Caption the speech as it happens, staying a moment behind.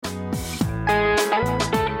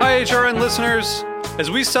HRN listeners.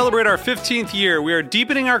 As we celebrate our 15th year, we are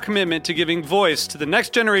deepening our commitment to giving voice to the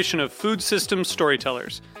next generation of food systems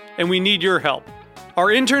storytellers, and we need your help. Our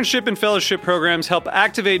internship and fellowship programs help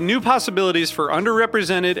activate new possibilities for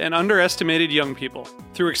underrepresented and underestimated young people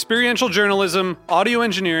through experiential journalism, audio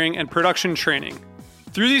engineering, and production training.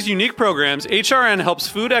 Through these unique programs, HRN helps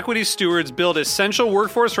food equity stewards build essential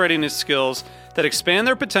workforce readiness skills that expand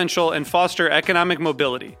their potential and foster economic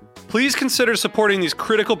mobility. Please consider supporting these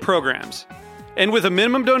critical programs. And with a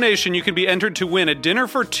minimum donation, you can be entered to win a dinner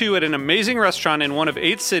for two at an amazing restaurant in one of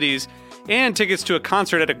 8 cities and tickets to a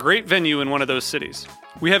concert at a great venue in one of those cities.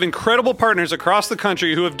 We have incredible partners across the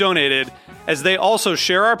country who have donated, as they also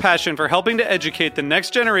share our passion for helping to educate the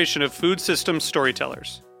next generation of food systems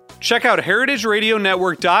storytellers. Check out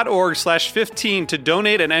heritageradionetwork.org/15 to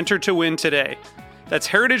donate and enter to win today. That's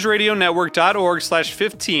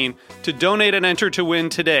heritageradionetwork.org/15 to donate and enter to win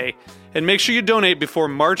today. And make sure you donate before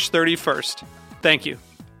March 31st. Thank you.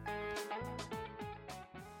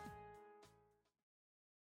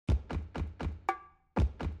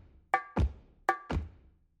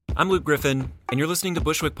 I'm Luke Griffin, and you're listening to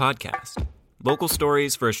Bushwick Podcast, local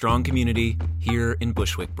stories for a strong community here in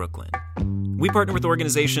Bushwick, Brooklyn. We partner with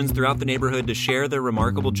organizations throughout the neighborhood to share their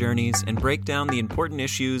remarkable journeys and break down the important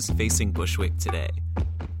issues facing Bushwick today.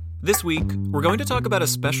 This week, we're going to talk about a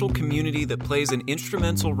special community that plays an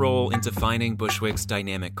instrumental role in defining Bushwick's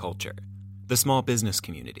dynamic culture, the small business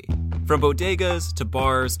community. From bodegas to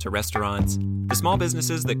bars to restaurants, the small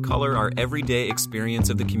businesses that color our everyday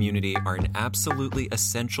experience of the community are an absolutely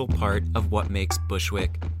essential part of what makes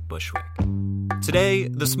Bushwick, Bushwick. Today,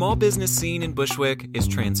 the small business scene in Bushwick is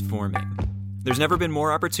transforming. There's never been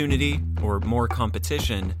more opportunity or more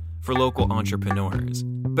competition for local entrepreneurs.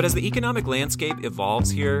 But as the economic landscape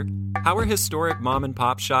evolves here, how are historic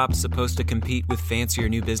mom-and-pop shops supposed to compete with fancier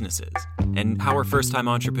new businesses? And how are first-time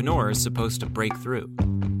entrepreneurs supposed to break through?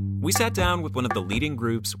 We sat down with one of the leading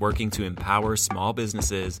groups working to empower small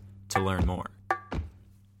businesses to learn more.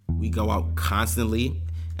 We go out constantly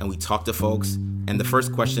and we talk to folks. And the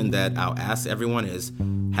first question that I'll ask everyone is,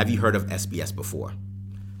 have you heard of SBS before?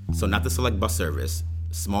 So not the Select Bus Service,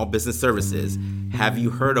 Small Business Services. Have you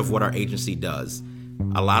heard of what our agency does?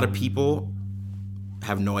 A lot of people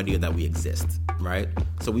have no idea that we exist, right?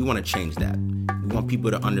 So we want to change that. We want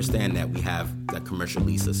people to understand that we have that commercial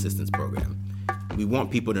lease assistance program. We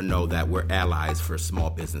want people to know that we're allies for small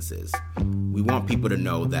businesses. We want people to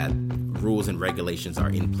know that rules and regulations are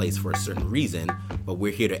in place for a certain reason, but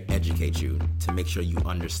we're here to educate you to make sure you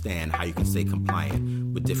understand how you can stay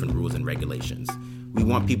compliant with different rules and regulations. We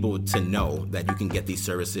want people to know that you can get these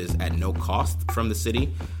services at no cost from the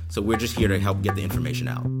city, so we're just here to help get the information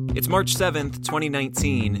out. It's March 7th,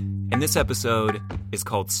 2019, and this episode is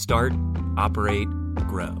called Start, Operate,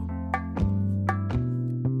 Grow.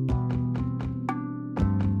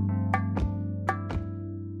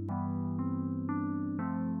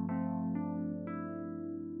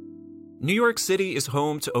 New York City is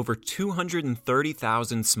home to over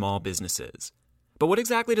 230,000 small businesses. But what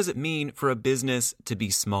exactly does it mean for a business to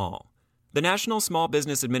be small? The National Small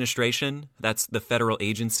Business Administration, that's the federal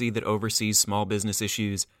agency that oversees small business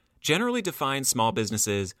issues, generally defines small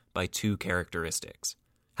businesses by 2 characteristics: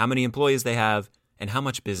 how many employees they have and how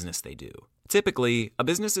much business they do. Typically, a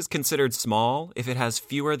business is considered small if it has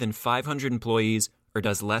fewer than 500 employees or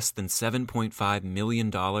does less than $7.5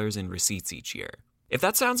 million in receipts each year. If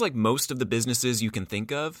that sounds like most of the businesses you can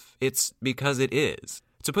think of, it's because it is.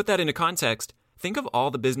 To put that into context, think of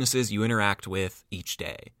all the businesses you interact with each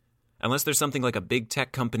day. Unless there's something like a big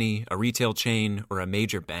tech company, a retail chain, or a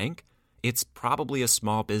major bank, it's probably a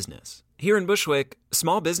small business. Here in Bushwick,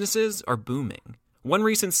 small businesses are booming. One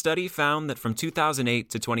recent study found that from 2008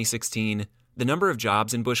 to 2016, the number of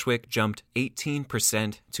jobs in Bushwick jumped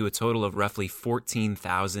 18% to a total of roughly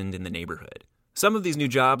 14,000 in the neighborhood. Some of these new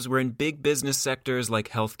jobs were in big business sectors like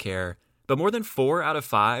healthcare, but more than 4 out of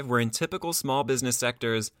 5 were in typical small business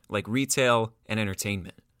sectors like retail and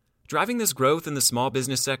entertainment. Driving this growth in the small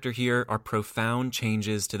business sector here are profound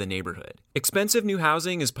changes to the neighborhood. Expensive new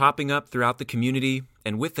housing is popping up throughout the community,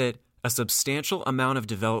 and with it, a substantial amount of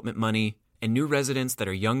development money and new residents that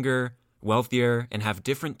are younger, wealthier, and have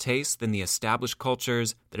different tastes than the established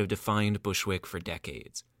cultures that have defined Bushwick for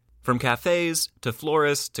decades. From cafes to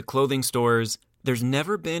florists to clothing stores, there's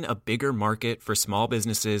never been a bigger market for small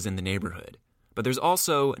businesses in the neighborhood, but there's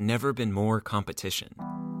also never been more competition.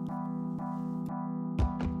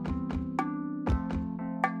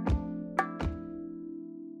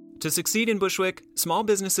 To succeed in Bushwick, small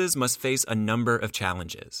businesses must face a number of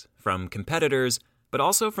challenges, from competitors, but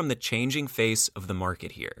also from the changing face of the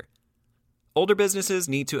market here. Older businesses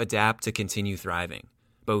need to adapt to continue thriving.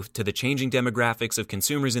 both to the changing demographics of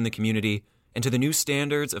consumers in the community and to the new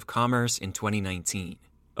standards of commerce in 2019.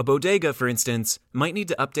 A bodega, for instance, might need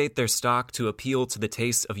to update their stock to appeal to the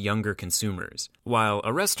tastes of younger consumers, while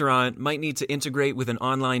a restaurant might need to integrate with an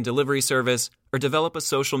online delivery service or develop a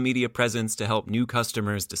social media presence to help new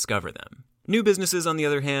customers discover them. New businesses, on the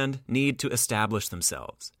other hand, need to establish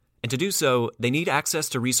themselves. And to do so, they need access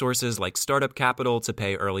to resources like startup capital to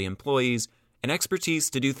pay early employees and expertise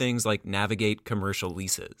to do things like navigate commercial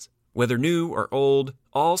leases. Whether new or old,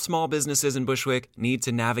 all small businesses in Bushwick need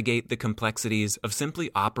to navigate the complexities of simply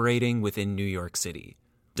operating within New York City.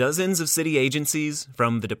 Dozens of city agencies,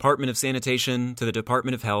 from the Department of Sanitation to the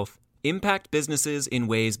Department of Health, impact businesses in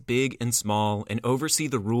ways big and small and oversee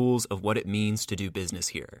the rules of what it means to do business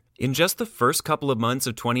here. In just the first couple of months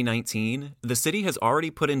of 2019, the city has already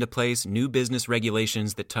put into place new business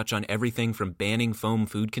regulations that touch on everything from banning foam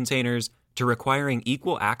food containers to requiring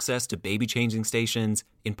equal access to baby changing stations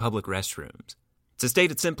in public restrooms. To state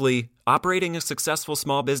it simply, operating a successful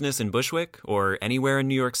small business in Bushwick or anywhere in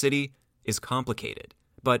New York City is complicated.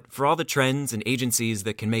 But for all the trends and agencies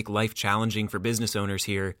that can make life challenging for business owners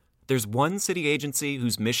here, there's one city agency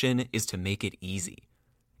whose mission is to make it easy.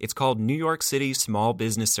 It's called New York City Small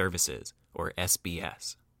Business Services, or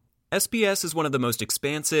SBS. SBS is one of the most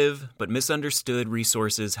expansive but misunderstood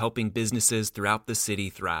resources helping businesses throughout the city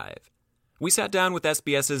thrive. We sat down with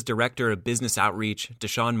SBS's Director of Business Outreach,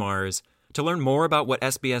 Deshaun Mars, to learn more about what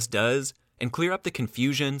SBS does and clear up the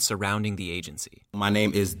confusion surrounding the agency. My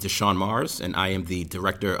name is Deshaun Mars, and I am the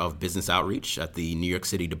Director of Business Outreach at the New York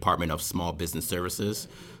City Department of Small Business Services.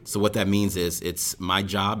 So what that means is it's my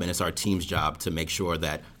job and it's our team's job to make sure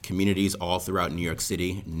that communities all throughout New York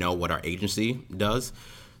City know what our agency does.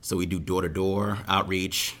 So we do door-to-door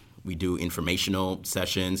outreach. We do informational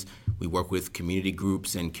sessions. We work with community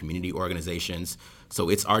groups and community organizations. So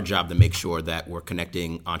it's our job to make sure that we're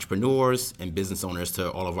connecting entrepreneurs and business owners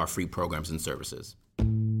to all of our free programs and services.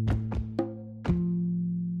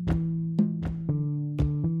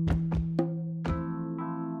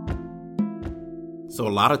 So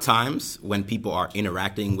a lot of times when people are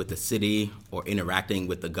interacting with the city or interacting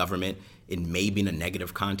with the government, it may be in a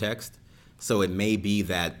negative context. So it may be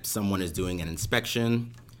that someone is doing an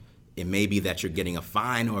inspection. It may be that you're getting a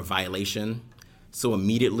fine or a violation. So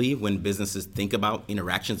immediately when businesses think about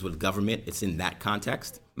interactions with government, it's in that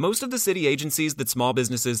context. Most of the city agencies that small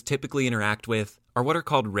businesses typically interact with are what are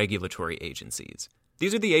called regulatory agencies.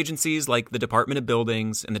 These are the agencies like the Department of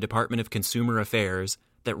Buildings and the Department of Consumer Affairs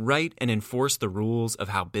that write and enforce the rules of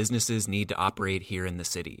how businesses need to operate here in the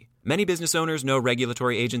city. Many business owners know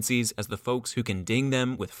regulatory agencies as the folks who can ding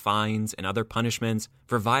them with fines and other punishments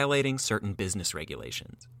for violating certain business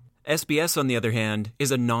regulations. SBS, on the other hand,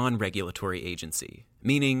 is a non-regulatory agency,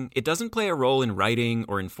 meaning it doesn't play a role in writing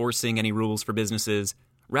or enforcing any rules for businesses.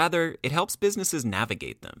 Rather, it helps businesses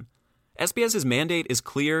navigate them. SBS's mandate is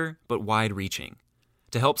clear but wide-reaching: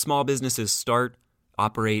 to help small businesses start,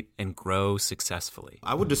 operate, and grow successfully.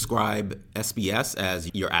 I would describe SBS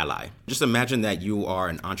as your ally. Just imagine that you are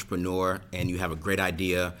an entrepreneur and you have a great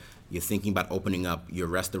idea. You're thinking about opening up your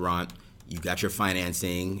restaurant. You've got your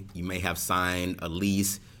financing. You may have signed a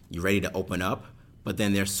lease. You're ready to open up, but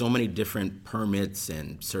then there's so many different permits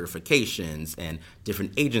and certifications and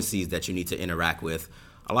different agencies that you need to interact with.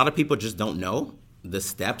 A lot of people just don't know the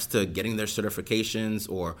steps to getting their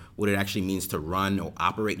certifications or what it actually means to run or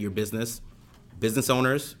operate your business. Business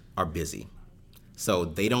owners are busy, so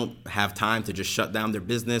they don't have time to just shut down their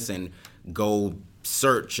business and go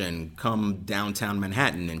search and come downtown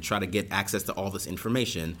Manhattan and try to get access to all this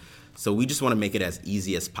information. So we just want to make it as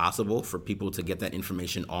easy as possible for people to get that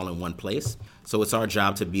information all in one place. So it's our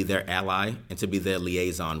job to be their ally and to be their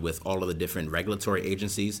liaison with all of the different regulatory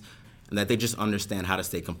agencies, and that they just understand how to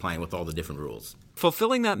stay compliant with all the different rules.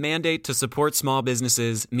 Fulfilling that mandate to support small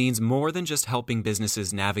businesses means more than just helping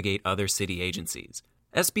businesses navigate other city agencies.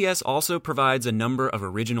 SBS also provides a number of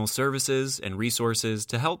original services and resources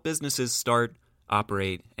to help businesses start,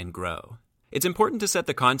 operate, and grow. It's important to set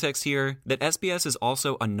the context here that SBS is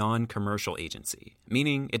also a non-commercial agency,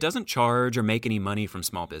 meaning it doesn't charge or make any money from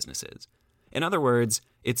small businesses. In other words,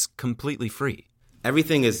 it's completely free.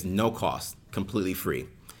 Everything is no cost, completely free.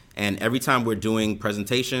 And every time we're doing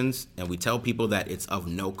presentations and we tell people that it's of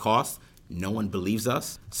no cost, no one believes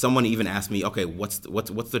us. Someone even asked me, okay, what's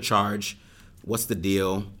the charge? What's the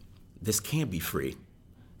deal? This can't be free.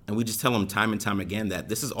 And we just tell them time and time again that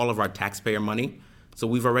this is all of our taxpayer money. So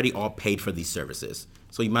we've already all paid for these services.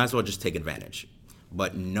 So you might as well just take advantage.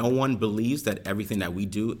 But no one believes that everything that we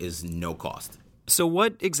do is no cost. So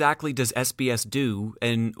what exactly does SBS do,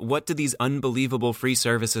 and what do these unbelievable free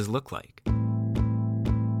services look like?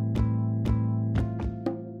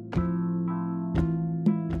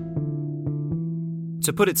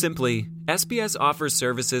 To put it simply, SBS offers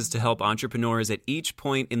services to help entrepreneurs at each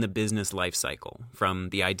point in the business life cycle, from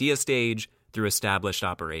the idea stage through established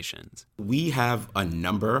operations. We have a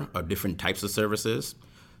number of different types of services.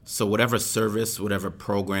 So whatever service, whatever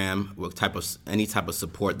program, any type of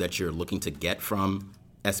support that you're looking to get from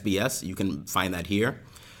SBS, you can find that here.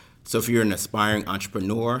 So if you're an aspiring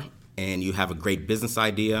entrepreneur and you have a great business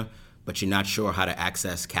idea, but you're not sure how to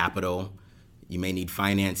access capital, you may need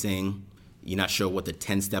financing, you're not sure what the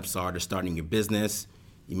 10 steps are to starting your business,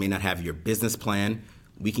 you may not have your business plan,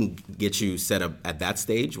 we can get you set up at that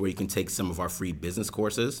stage where you can take some of our free business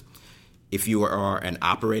courses. If you are an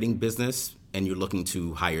operating business and you're looking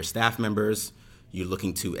to hire staff members, you're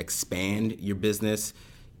looking to expand your business,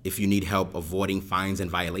 if you need help avoiding fines and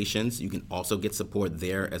violations, you can also get support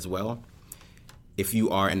there as well. If you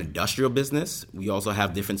are an industrial business, we also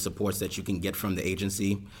have different supports that you can get from the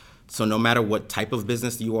agency. So no matter what type of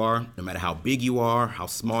business you are, no matter how big you are, how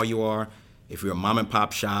small you are, if you're a mom and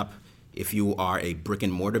pop shop, if you are a brick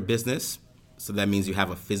and mortar business, so that means you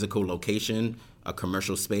have a physical location, a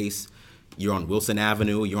commercial space, you're on Wilson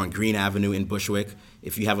Avenue, you're on Green Avenue in Bushwick.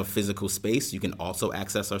 If you have a physical space, you can also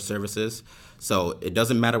access our services. So it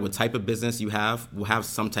doesn't matter what type of business you have, we'll have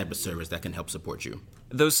some type of service that can help support you.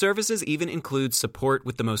 Those services even include support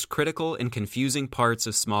with the most critical and confusing parts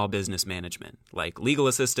of small business management, like legal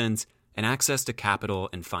assistance and access to capital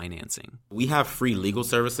and financing. We have free legal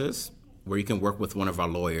services where you can work with one of our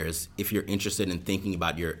lawyers if you're interested in thinking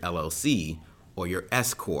about your LLC or your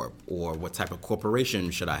S-Corp or what type of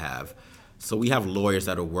corporation should I have. So we have lawyers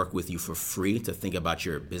that will work with you for free to think about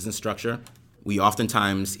your business structure. We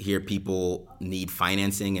oftentimes hear people need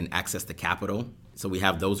financing and access to capital. So we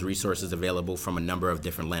have those resources available from a number of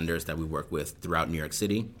different lenders that we work with throughout New York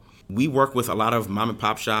City. We work with a lot of mom and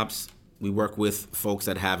pop shops. We work with folks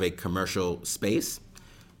that have a commercial space.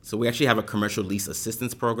 So we actually have a commercial lease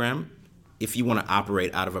assistance program. If you want to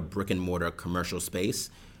operate out of a brick and mortar commercial space,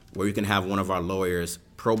 where you can have one of our lawyers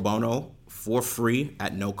pro bono for free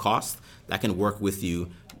at no cost that can work with you.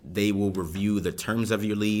 They will review the terms of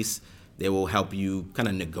your lease. They will help you kind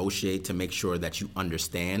of negotiate to make sure that you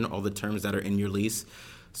understand all the terms that are in your lease.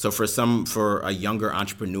 So for a younger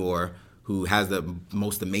entrepreneur who has the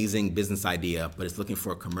most amazing business idea but is looking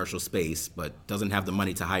for a commercial space but doesn't have the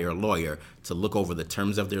money to hire a lawyer to look over the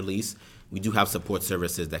terms of their lease, we do have support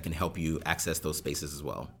services that can help you access those spaces as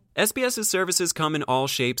well. SBS's services come in all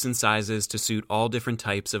shapes and sizes to suit all different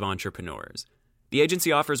types of entrepreneurs. The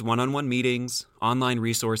agency offers one-on-one meetings, online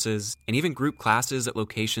resources, and even group classes at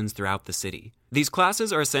locations throughout the city. These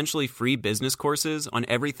classes are essentially free business courses on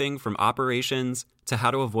everything from operations to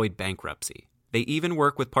how to avoid bankruptcy. They even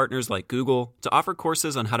work with partners like Google to offer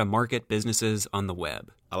courses on how to market businesses on the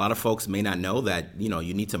web. A lot of folks may not know that,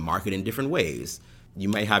 you need to market in different ways. You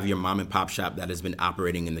may have your mom and pop shop that has been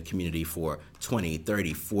operating in the community for 20,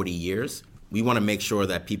 30, 40 years. We want to make sure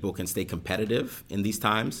that people can stay competitive in these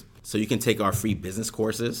times. So you can take our free business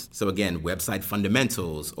courses. So again, website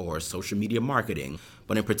fundamentals or social media marketing,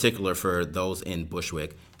 but in particular for those in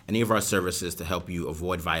Bushwick, any of our services to help you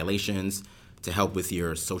avoid violations, to help with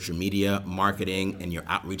your social media marketing and your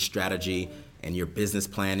outreach strategy and your business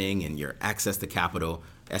planning and your access to capital.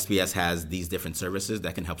 SBS has these different services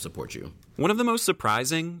that can help support you. One of the most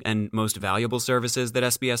surprising and most valuable services that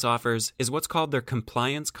SBS offers is what's called their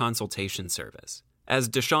Compliance Consultation Service. As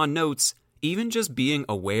Deshawn notes, even just being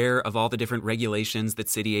aware of all the different regulations that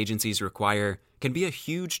city agencies require can be a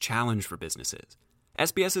huge challenge for businesses.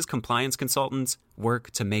 SBS's compliance consultants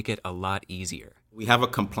work to make it a lot easier. We have a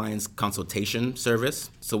compliance consultation service.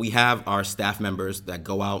 So we have our staff members that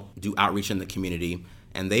go out, do outreach in the community,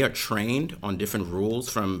 and they are trained on different rules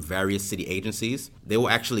from various city agencies. They will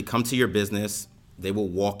actually come to your business. They will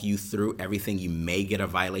walk you through everything you may get a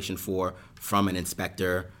violation for from an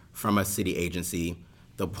inspector, from a city agency.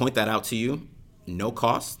 They'll point that out to you, no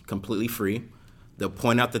cost, completely free. They'll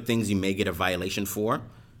point out the things you may get a violation for.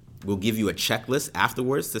 We'll give you a checklist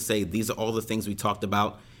afterwards to say, these are all the things we talked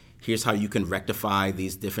about. Here's how you can rectify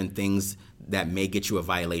these different things that may get you a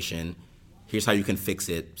violation. Here's how you can fix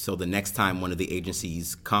it. So the next time one of the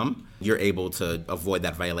agencies come, you're able to avoid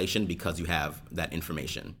that violation because you have that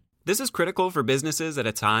information. This is critical for businesses at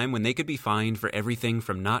a time when they could be fined for everything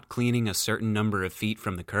from not cleaning a certain number of feet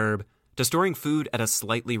from the curb to storing food at a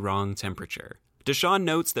slightly wrong temperature. Deshawn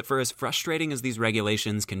notes that for as frustrating as these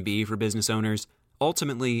regulations can be for business owners,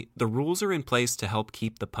 ultimately, the rules are in place to help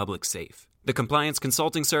keep the public safe. The Compliance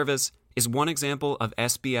Consulting Service is one example of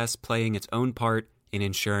SBS playing its own part in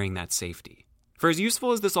ensuring that safety. For as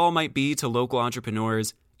useful as this all might be to local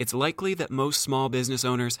entrepreneurs, it's likely that most small business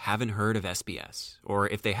owners haven't heard of SBS, or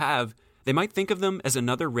if they have, they might think of them as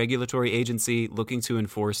another regulatory agency looking to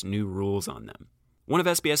enforce new rules on them. One of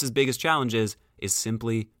SBS's biggest challenges is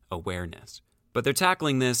simply awareness. But they're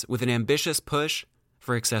tackling this with an ambitious push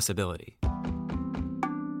for accessibility.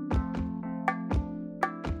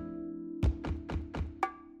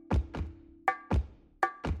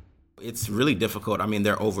 It's really difficult. I mean,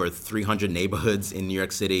 there are over 300 neighborhoods in New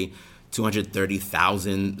York City,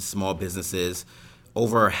 230,000 small businesses.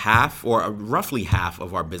 Over half, or roughly half,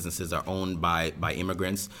 of our businesses are owned by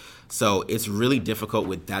immigrants. So it's really difficult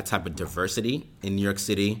with that type of diversity in New York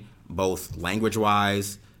City, both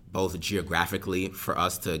language-wise, both geographically, for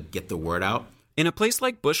us to get the word out. In a place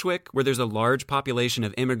like Bushwick, where there's a large population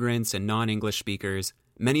of immigrants and non-English speakers,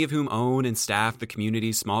 many of whom own and staff the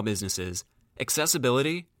community's small businesses,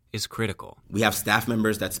 accessibility is critical. We have staff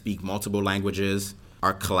members that speak multiple languages.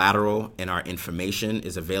 Our collateral and our information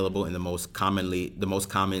is available in the most commonly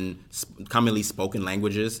spoken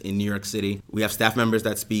languages in New York City. We have staff members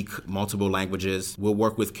that speak multiple languages. We'll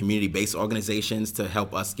work with community-based organizations to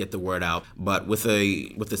help us get the word out. But with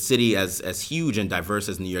a city as huge and diverse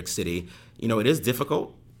as New York City, it is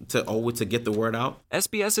difficult to get the word out.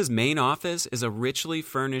 SBS's main office is a richly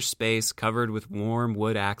furnished space covered with warm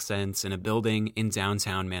wood accents in a building in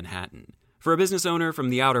downtown Manhattan. For a business owner from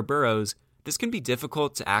the outer boroughs, this can be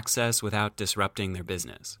difficult to access without disrupting their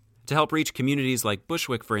business. To help reach communities like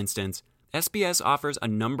Bushwick, for instance, SBS offers a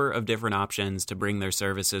number of different options to bring their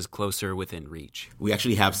services closer within reach. We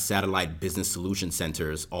actually have satellite business solution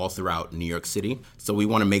centers all throughout New York City. So we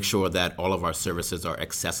want to make sure that all of our services are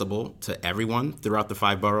accessible to everyone throughout the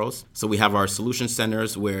 5 boroughs. So we have our solution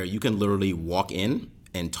centers where you can literally walk in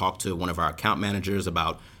and talk to one of our account managers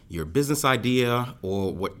about your business idea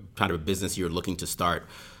or what kind of business you're looking to start.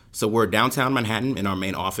 So we're downtown Manhattan in our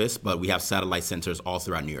main office, but we have satellite centers all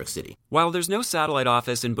throughout New York City. While there's no satellite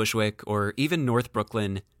office in Bushwick or even North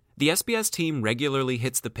Brooklyn, the SBS team regularly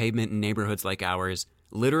hits the pavement in neighborhoods like ours,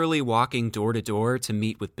 literally walking door to door to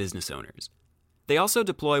meet with business owners. They also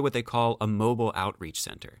deploy what they call a mobile outreach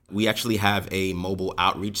center. We actually have a mobile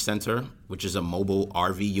outreach center, which is a mobile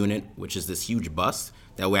RV unit, which is this huge bus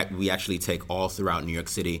that we actually take all throughout New York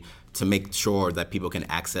City to make sure that people can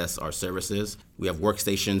access our services. We have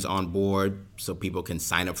workstations on board so people can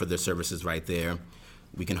sign up for their services right there.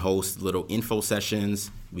 We can host little info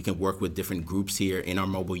sessions. We can work with different groups here in our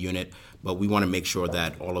mobile unit, but we want to make sure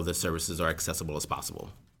that all of the services are accessible as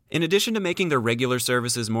possible. In addition to making their regular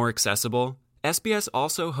services more accessible, SBS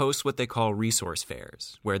also hosts what they call resource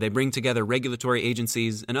fairs, where they bring together regulatory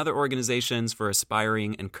agencies and other organizations for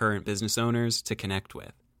aspiring and current business owners to connect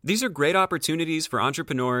with. These are great opportunities for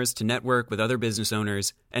entrepreneurs to network with other business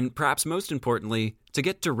owners, and perhaps most importantly, to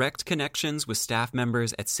get direct connections with staff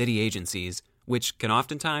members at city agencies, which can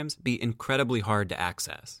oftentimes be incredibly hard to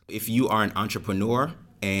access. If you are an entrepreneur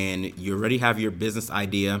and you already have your business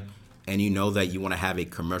idea and you know that you want to have a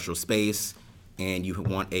commercial space and you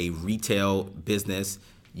want a retail business,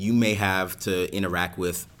 you may have to interact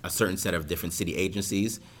with a certain set of different city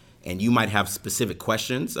agencies, and you might have specific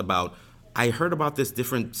questions about, I heard about this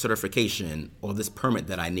different certification or this permit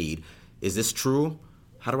that I need. Is this true?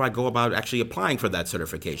 How do I go about actually applying for that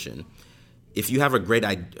certification? If you have a great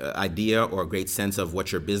idea or a great sense of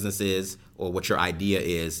what your business is or what your idea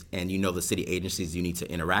is, and you know the city agencies you need to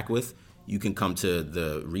interact with, you can come to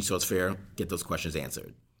the resource fair, get those questions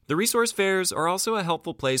answered. The resource fairs are also a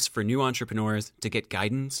helpful place for new entrepreneurs to get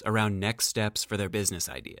guidance around next steps for their business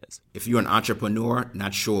ideas. If you're an entrepreneur,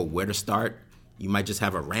 not sure where to start, you might just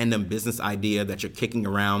have a random business idea that you're kicking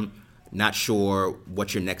around, not sure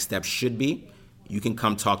what your next steps should be, you can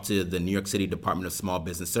come talk to the New York City Department of Small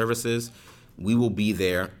Business Services. We will be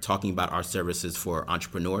there talking about our services for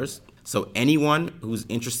entrepreneurs. So anyone who's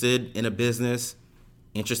interested in a business,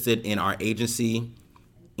 interested in our agency,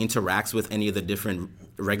 interacts with any of the different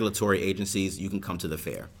regulatory agencies, you can come to the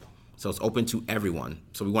fair. So it's open to everyone.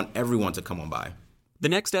 So we want everyone to come on by. The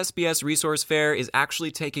next SBS Resource Fair is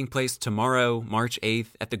actually taking place tomorrow, March 8th,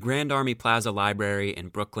 at the Grand Army Plaza Library in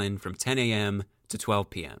Brooklyn from 10 a.m. to 12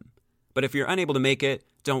 p.m. But if you're unable to make it,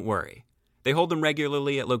 don't worry. They hold them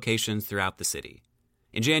regularly at locations throughout the city.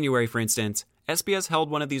 In January, for instance, SBS held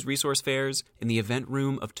one of these resource fairs in the event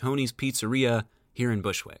room of Tony's Pizzeria here in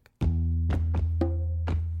Bushwick.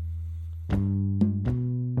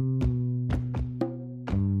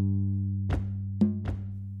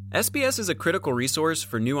 SBS is a critical resource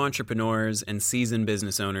for new entrepreneurs and seasoned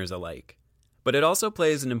business owners alike. But it also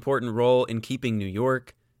plays an important role in keeping New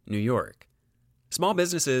York, New York. Small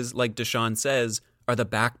businesses, like Deshaun says, are the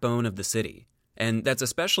backbone of the city. And that's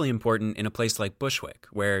especially important in a place like Bushwick,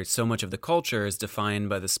 where so much of the culture is defined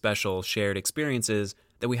by the special shared experiences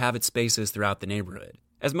that we have at spaces throughout the neighborhood.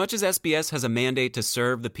 As much as SBS has a mandate to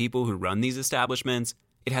serve the people who run these establishments,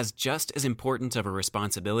 it has just as important of a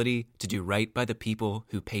responsibility to do right by the people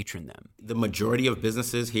who patron them. The majority of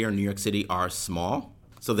businesses here in New York City are small,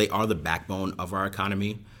 so they are the backbone of our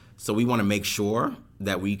economy. So we want to make sure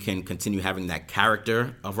that we can continue having that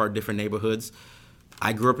character of our different neighborhoods.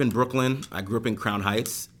 I grew up in Brooklyn, I grew up in Crown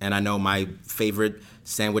Heights, and I know my favorite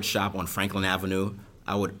sandwich shop on Franklin Avenue,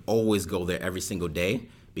 I would always go there every single day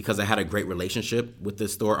because I had a great relationship with the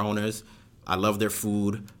store owners. I loved their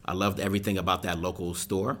food. I loved everything about that local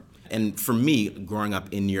store. And for me, growing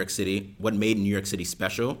up in New York City, what made New York City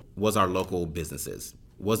special was our local businesses,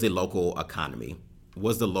 was the local economy,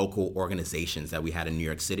 was the local organizations that we had in New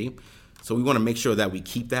York City. So we want to make sure that we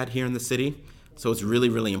keep that here in the city. So it's really,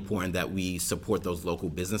 really important that we support those local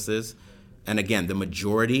businesses. And again, the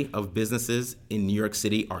majority of businesses in New York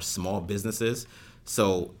City are small businesses.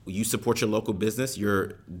 So you support your local business,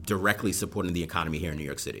 you're directly supporting the economy here in New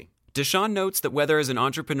York City. Deshaun notes that whether as an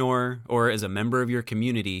entrepreneur or as a member of your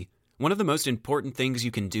community, one of the most important things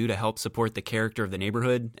you can do to help support the character of the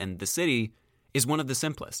neighborhood and the city is one of the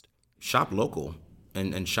simplest. Shop local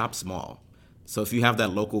and shop small. So if you have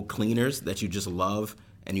that local cleaners that you just love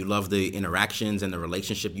and you love the interactions and the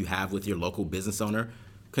relationship you have with your local business owner,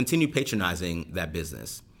 continue patronizing that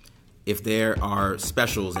business. If there are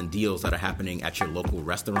specials and deals that are happening at your local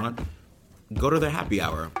restaurant, go to their happy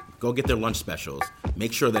hour. Go get their lunch specials.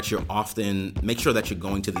 Make sure that you're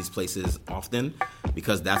going to these places often,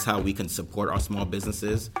 because that's how we can support our small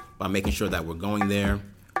businesses, by making sure that we're going there,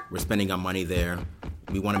 we're spending our money there.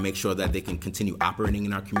 We want to make sure that they can continue operating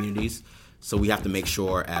in our communities. So we have to make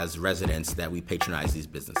sure as residents that we patronize these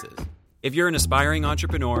businesses. If you're an aspiring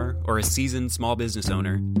entrepreneur or a seasoned small business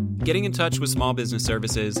owner, getting in touch with Small Business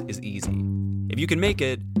Services is easy. If you can make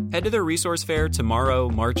it, head to their resource fair tomorrow,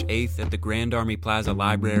 March 8th at the Grand Army Plaza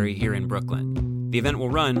Library here in Brooklyn. The event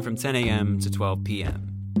will run from 10 a.m. to 12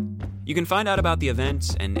 p.m. You can find out about the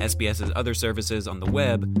event and SBS's other services on the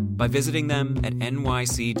web by visiting them at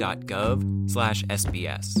nyc.gov/SBS.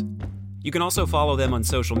 You can also follow them on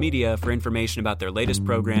social media for information about their latest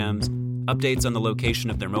programs, updates on the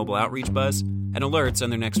location of their mobile outreach bus, and alerts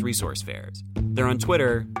on their next resource fairs. They're on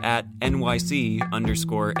Twitter at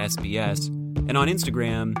NYC_SBS and on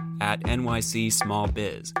Instagram at NYC Small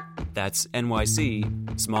Biz. That's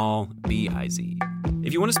NYC Small B-I-Z.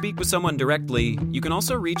 If you want to speak with someone directly, you can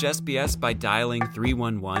also reach SBS by dialing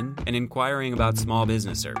 311 and inquiring about small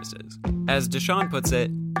business services. As Deshaun puts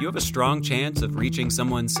it, you have a strong chance of reaching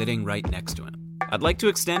someone sitting right next to him. I'd like to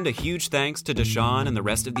extend a huge thanks to Deshaun and the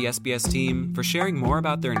rest of the SBS team for sharing more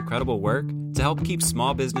about their incredible work to help keep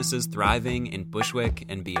small businesses thriving in Bushwick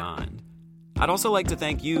and beyond. I'd also like to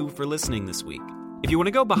thank you for listening this week. If you want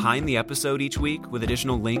to go behind the episode each week with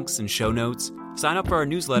additional links and show notes, sign up for our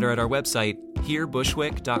newsletter at our website,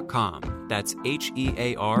 hearbushwick.com. That's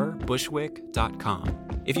HEAR Bushwick.com.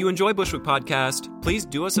 If you enjoy Bushwick Podcast, please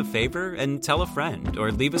do us a favor and tell a friend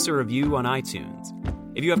or leave us a review on iTunes.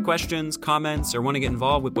 If you have questions, comments, or want to get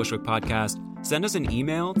involved with Bushwick Podcast, send us an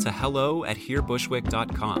email to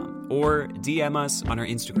hello@hearbushwick.com or DM us on our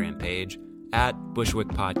Instagram page @Bushwick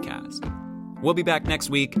Podcast. We'll be back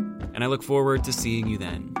next week, and I look forward to seeing you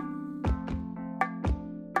then.